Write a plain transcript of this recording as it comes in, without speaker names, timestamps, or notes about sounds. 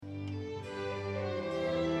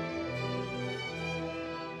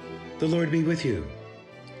The Lord be with you.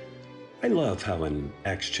 I love how in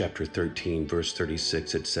Acts chapter 13, verse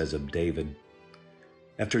 36, it says of David,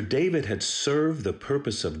 after David had served the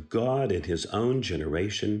purpose of God in his own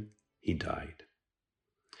generation, he died.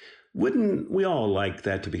 Wouldn't we all like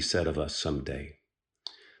that to be said of us someday?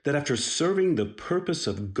 That after serving the purpose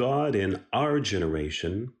of God in our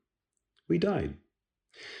generation, we died.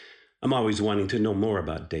 I'm always wanting to know more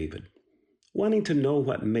about David, wanting to know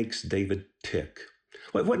what makes David tick.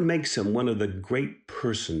 What makes him one of the great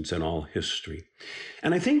persons in all history?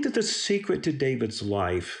 And I think that the secret to David's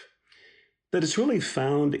life, that it's really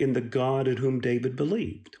found in the God in whom David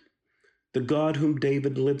believed, the God whom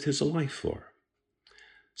David lived his life for.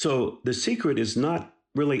 So the secret is not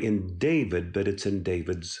really in David, but it's in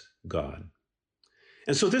David's God.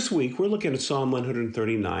 And so this week, we're looking at Psalm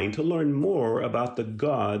 139 to learn more about the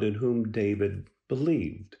God in whom David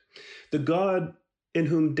believed, the God in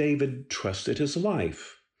whom David trusted his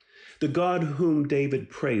life, the God whom David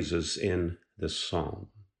praises in this psalm.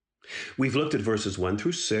 We've looked at verses 1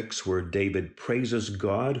 through 6, where David praises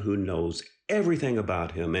God who knows everything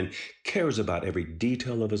about him and cares about every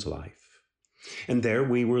detail of his life. And there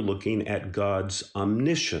we were looking at God's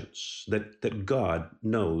omniscience, that God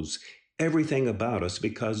knows everything about us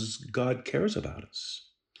because God cares about us.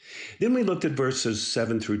 Then we looked at verses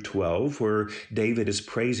 7 through 12, where David is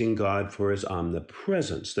praising God for his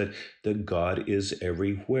omnipresence, that God is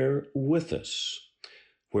everywhere with us.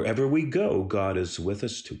 Wherever we go, God is with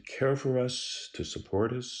us to care for us, to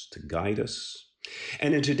support us, to guide us.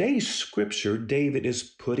 And in today's scripture, David is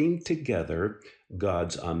putting together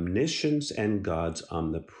God's omniscience and God's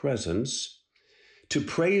omnipresence to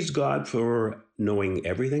praise God for knowing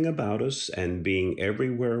everything about us and being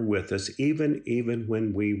everywhere with us, even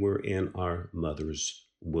when we were in our mother's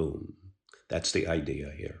womb. That's the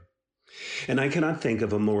idea here. And I cannot think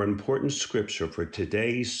of a more important scripture for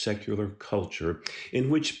today's secular culture in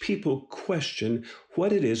which people question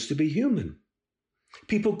what it is to be human.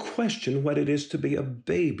 People question what it is to be a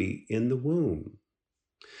baby in the womb.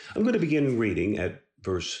 I'm going to begin reading at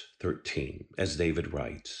verse 13, as David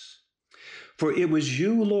writes. For it was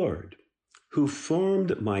you, Lord, who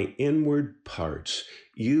formed my inward parts.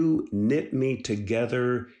 You knit me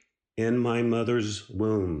together in my mother's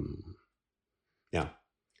womb. Now,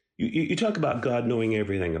 you talk about God knowing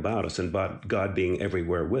everything about us and about God being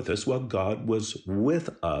everywhere with us. Well, God was with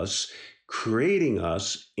us, creating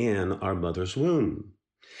us in our mother's womb.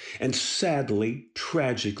 And sadly,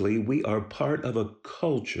 tragically, we are part of a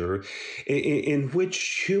culture in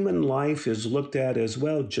which human life is looked at as,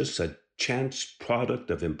 well, just a chance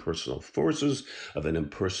product of impersonal forces, of an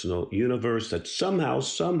impersonal universe that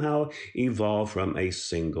somehow evolved from a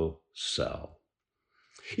single cell.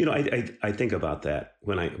 You know, I think about that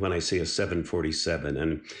when I see a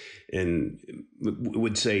 747 and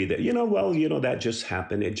would say that, that just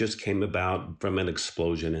happened. It just came about from an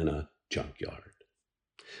explosion in a junkyard.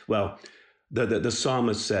 Well, the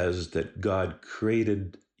psalmist says that God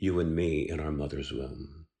created you and me in our mother's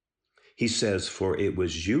womb. He says, for it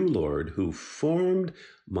was you, Lord, who formed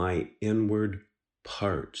my inward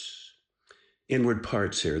parts. Inward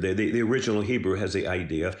parts here. The original Hebrew has the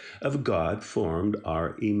idea of God formed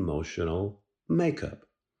our emotional makeup.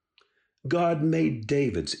 God made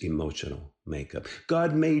David's emotional makeup.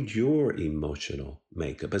 God made your emotional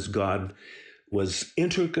makeup, as God was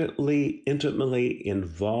intimately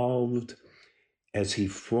involved as he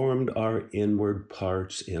formed our inward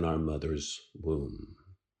parts in our mother's womb.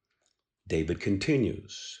 David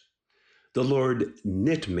continues, the Lord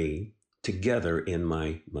knit me together in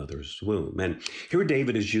my mother's womb. And here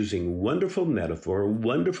David is using wonderful metaphor,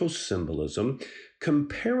 wonderful symbolism,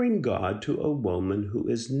 comparing God to a woman who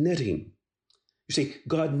is knitting. You see,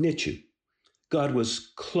 God knit you. God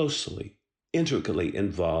was closely, intricately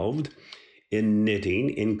involved in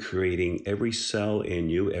knitting, in creating every cell in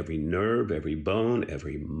you, every nerve, every bone,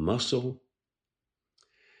 every muscle.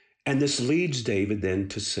 And this leads David then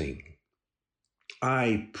to sing.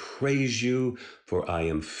 I praise you, for I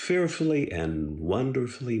am fearfully and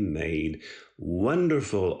wonderfully made.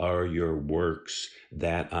 Wonderful are your works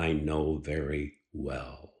that I know very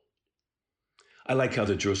well. I like how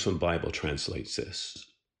the Jerusalem Bible translates this.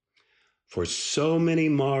 For so many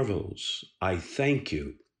marvels, I thank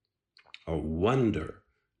you. A wonder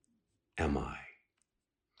am I.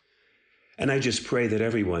 And I just pray that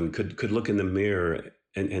everyone could look in the mirror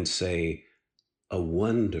and say, a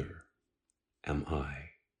wonder am I.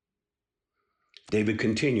 David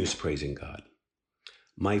continues praising God.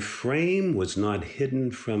 My frame was not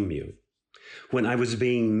hidden from you When I was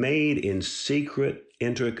being made in secret,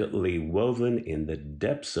 intricately woven in the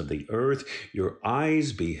depths of the earth, your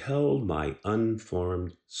eyes beheld my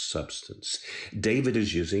unformed substance. David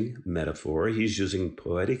is using metaphor. He's using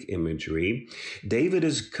poetic imagery. David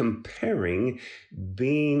is comparing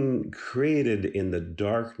being created in the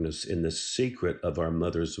darkness, in the secret of our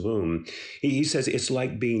mother's womb. He says it's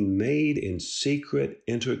like being made in secret,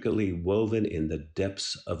 intricately woven in the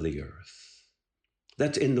depths of the earth.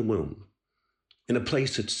 That's in the womb, in a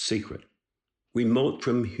place that's secret, remote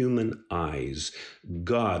from human eyes.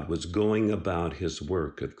 God was going about his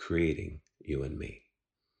work of creating you and me.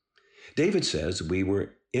 David says we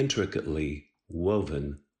were intricately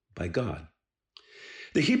woven by God.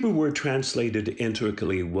 The Hebrew word translated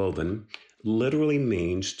intricately woven literally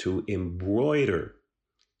means to embroider,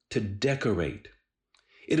 to decorate.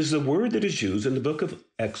 It is the word that is used in the book of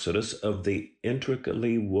Exodus of the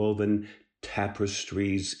intricately woven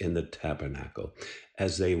tapestries in the tabernacle,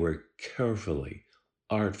 as they were carefully,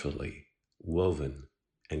 artfully woven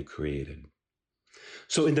and created.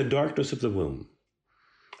 So in the darkness of the womb,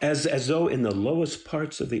 as though in the lowest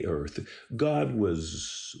parts of the earth, God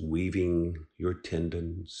was weaving your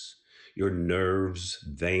tendons, your nerves,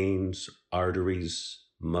 veins, arteries,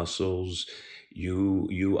 muscles.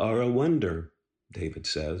 You are a wonder, David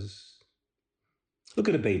says. Look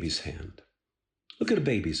at a baby's hand. Look at a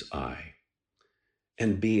baby's eye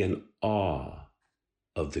and be in awe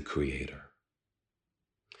of the Creator.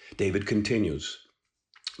 David continues,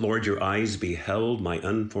 Lord, your eyes beheld my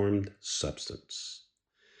unformed substance.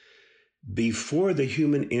 Before the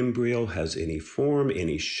human embryo has any form,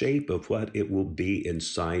 any shape of what it will be in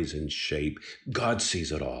size and shape, God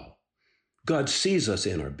sees it all. God sees us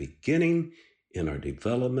in our beginning, in our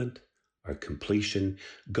development, our completion.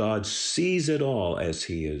 God sees it all as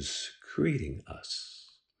he is creating us.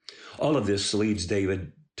 All of this leads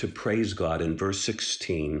David to praise God in verse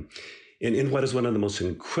 16, in what is one of the most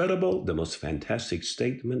incredible, the most fantastic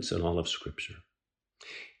statements in all of Scripture.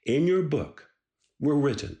 In your book were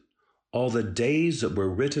written all the days that were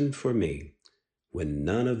written for me when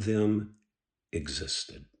none of them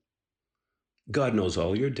existed. God knows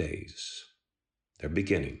all your days, their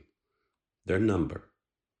beginning, their number,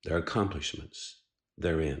 their accomplishments,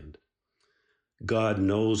 their end. God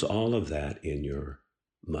knows all of that in your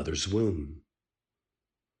mother's womb.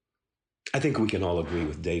 I think we can all agree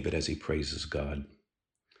with David as he praises God.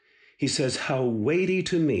 He says, how weighty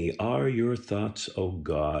to me are your thoughts, O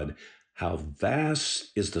God. How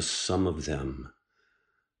vast is the sum of them.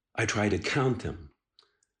 I try to count them.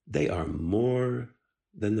 They are more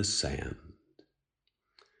than the sand.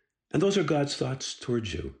 And those are God's thoughts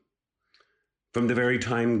towards you. From the very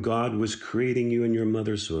time God was creating you in your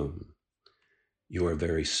mother's womb, you are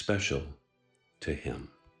very special to him.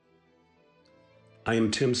 I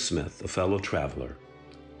am Tim Smith, a fellow traveler.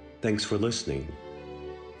 Thanks for listening.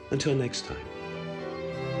 Until next time.